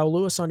carry Kyle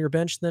Lewis on your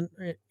bench than,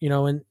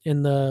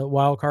 in the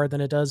wild card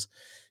than it does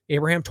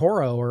Abraham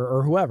Toro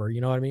or whoever,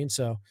 you know what I mean?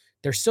 So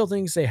there's still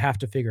things they have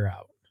to figure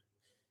out.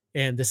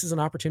 And this is an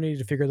opportunity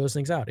to figure those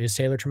things out. Is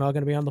Taylor Trammell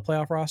going to be on the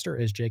playoff roster?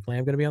 Is Jake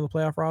Lamb going to be on the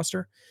playoff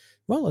roster?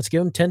 Well, let's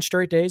give him 10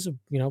 straight days of,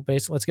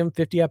 basically let's give him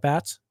 50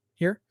 at-bats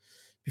here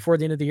before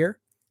the end of the year.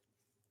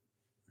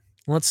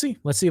 Let's see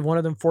if one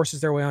of them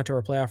forces their way onto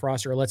our playoff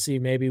roster. Or let's see,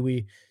 maybe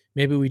we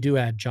do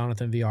add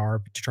Jonathan VR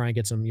to try and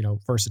get some,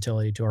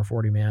 versatility to our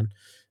 40-man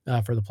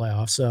for the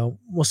playoffs. So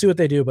we'll see what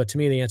they do. But to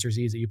me, the answer is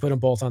easy. You put them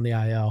both on the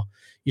IL.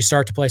 You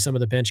start to play some of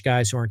the bench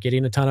guys who aren't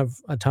getting a ton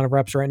of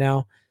reps right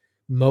now,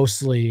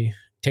 mostly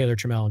Taylor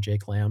Trammell and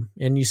Jake Lamb,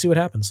 and you see what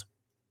happens.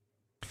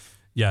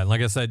 Yeah, and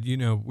like I said,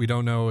 we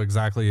don't know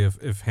exactly if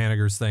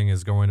Haniger's thing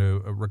is going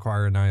to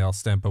require an IL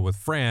stint, but with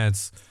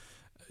France,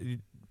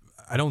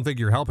 I don't think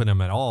you're helping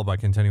him at all by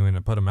continuing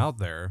to put him out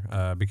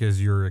there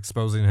because you're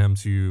exposing him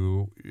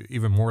to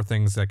even more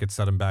things that could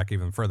set him back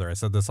even further. I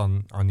said this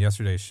on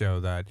yesterday's show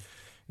that,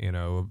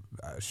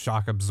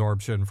 shock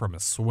absorption from a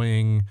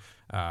swing,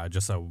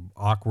 just a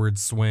awkward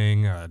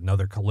swing,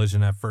 another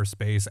collision at first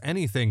base,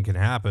 anything can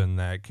happen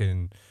that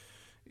can,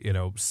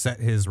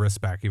 set his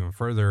wrist back even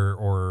further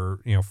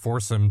or,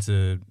 force him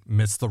to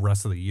miss the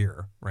rest of the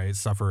year, right?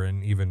 Suffer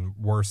an even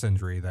worse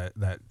injury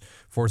that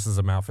forces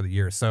him out for the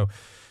year. So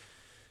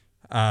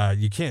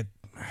you can't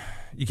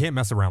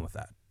mess around with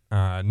that.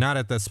 Not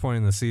at this point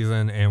in the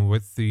season, and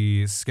with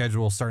the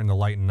schedule starting to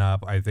lighten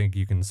up, I think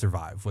you can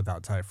survive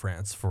without Ty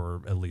France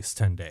for at least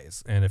 10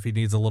 days. And if he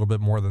needs a little bit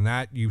more than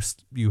that,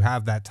 you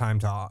have that time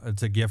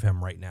to give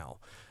him right now.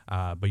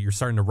 But you're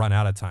starting to run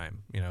out of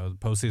time. The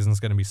postseason is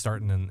going to be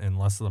starting in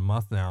less than a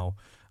month now.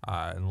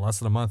 In less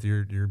than a month,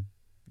 you're going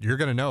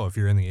to know if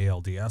you're in the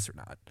ALDS or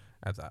not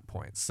at that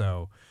point.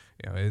 So,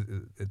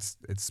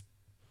 it's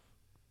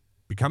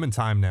becoming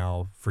time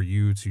now for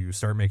you to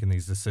start making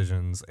these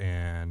decisions,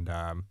 and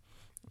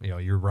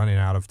you're running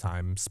out of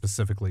time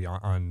specifically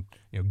on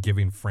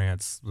giving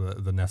France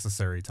the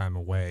necessary time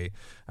away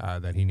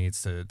that he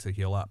needs to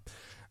heal up.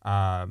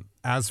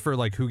 As for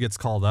who gets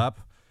called up,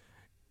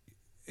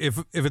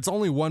 if it's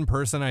only one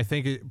person, I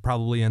think it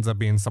probably ends up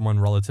being someone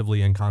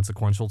relatively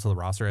inconsequential to the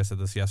roster. I said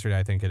this yesterday.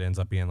 I think it ends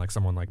up being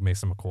someone like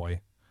Mason McCoy.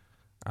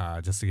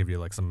 Just to give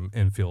you some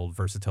infield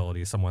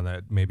versatility, someone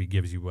that maybe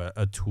gives you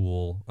a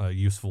tool, a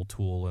useful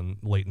tool in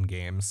late in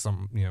games,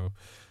 some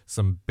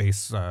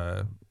base,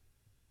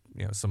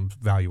 some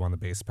value on the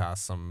base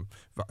pass, some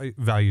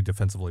value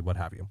defensively, what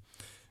have you.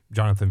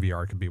 Jonathan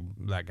VR could be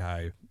that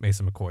guy.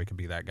 Mason McCoy could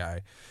be that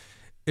guy.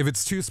 If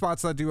it's two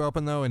spots that do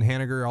open though, and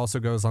Haniger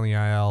also goes on the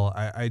IL,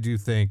 I do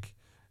think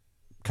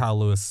Kyle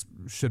Lewis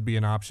should be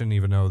an option,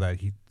 even though that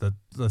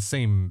the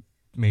same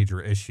major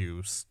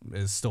issues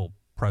is still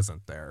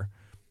present there.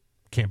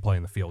 Can't play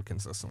in the field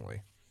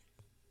consistently,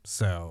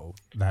 so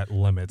that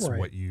limits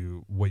what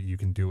you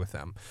can do with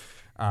him.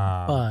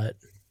 But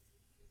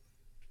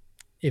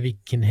if he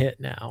can hit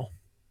now,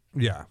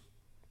 yeah,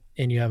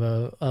 and you have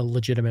a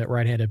legitimate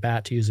right-handed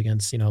bat to use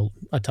against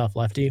a tough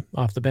lefty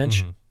off the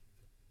bench,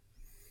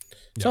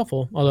 it's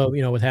helpful. Although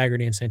with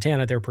Haggerty and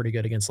Santana, they're pretty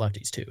good against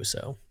lefties too.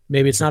 So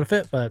maybe it's not a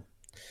fit, but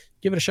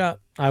give it a shot.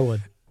 I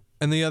would.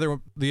 And the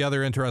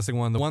other interesting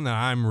one, the one that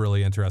I'm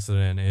really interested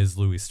in, is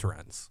Luis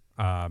Torrens.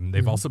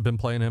 They've also been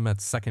playing him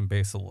at second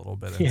base a little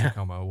bit in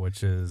Tacoma,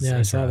 which is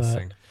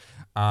interesting.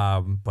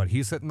 But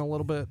he's hitting a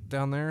little bit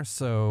down there.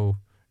 So,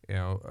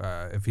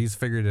 if he's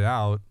figured it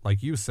out,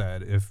 like you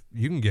said, if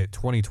you can get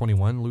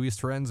 2021 Luis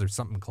Torrens or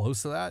something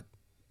close to that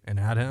and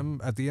add him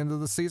at the end of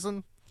the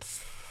season,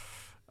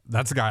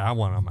 that's a guy I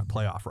want on my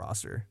playoff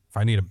roster. If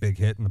I need a big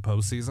hit in the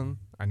postseason,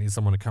 I need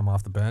someone to come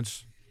off the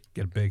bench,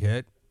 get a big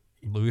hit.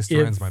 Luis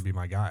Torrens might be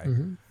my guy.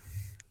 Mm-hmm.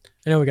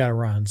 I know we got to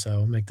run,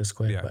 so make this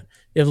quick. Yeah. But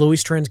if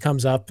Luis Torrens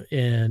comes up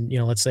and,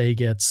 let's say he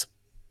gets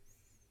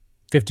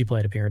 50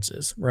 plate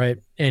appearances, right?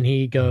 And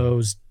he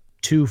goes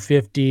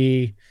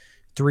 250,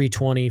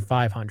 320,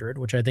 500,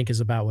 which I think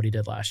is about what he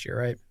did last year,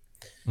 right?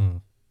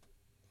 Mm.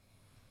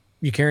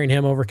 You carrying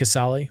him over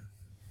Casale?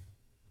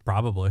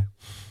 Probably.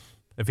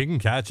 If he can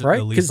catch it right?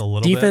 at least a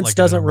little defense bit, like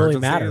doesn't an really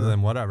emergency, matter.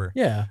 then whatever.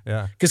 Yeah.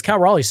 Yeah. Because Cal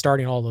Raleigh's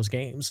starting all those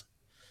games.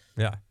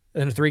 Yeah.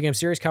 In a 3-game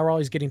series, Cal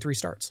Raleigh's getting 3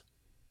 starts.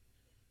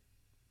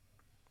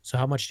 So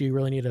how much do you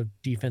really need a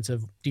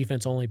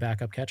defense-only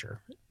backup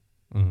catcher?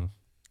 Mm-hmm.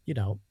 You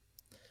know,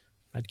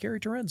 I'd carry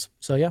Terrence.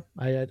 So yeah,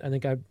 I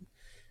think I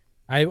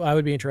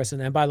would be interested.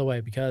 And by the way,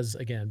 because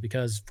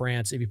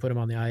France, if you put him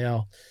on the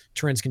IL,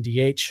 Terrence can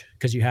DH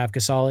because you have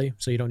Casale,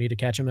 so you don't need to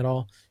catch him at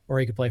all, or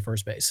he could play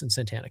first base and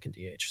Santana can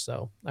DH.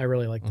 So I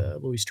really like the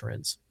Luis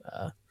Terrence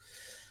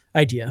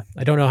idea.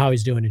 I don't know how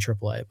he's doing in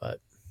AAA, but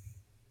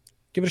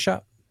give it a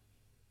shot.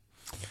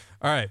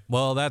 All right.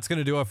 Well, that's going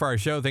to do it for our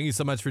show. Thank you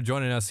so much for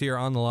joining us here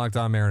on the Locked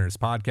On Mariners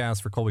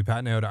podcast. For Colby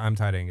Patnode, I'm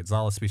Ty Dane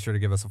Gonzalez. Be sure to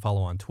give us a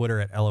follow on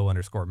Twitter at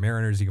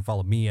LO_Mariners. You can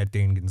follow me at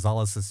Dane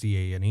Gonzalez, that's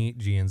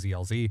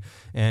DaneGnzlz,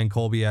 and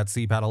Colby at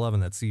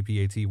CPAT11, that's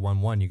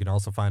CPAT11. You can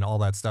also find all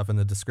that stuff in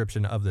the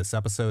description of this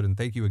episode. And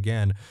thank you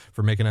again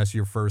for making us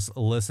your first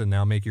listen.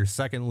 Now make your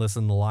second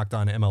listen, the Locked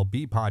On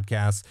MLB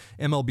podcast.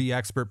 MLB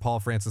expert Paul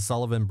Francis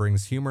Sullivan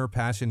brings humor,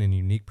 passion, and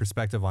unique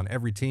perspective on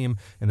every team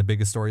and the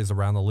biggest stories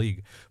around the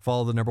league.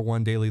 Follow the #1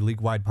 daily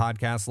league-wide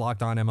podcast,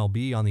 Locked On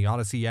MLB, on the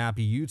Odyssey app,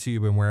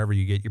 YouTube, and wherever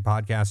you get your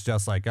podcasts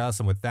just like us.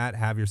 And with that,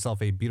 have yourself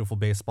a beautiful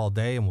baseball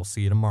day, and we'll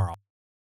see you tomorrow.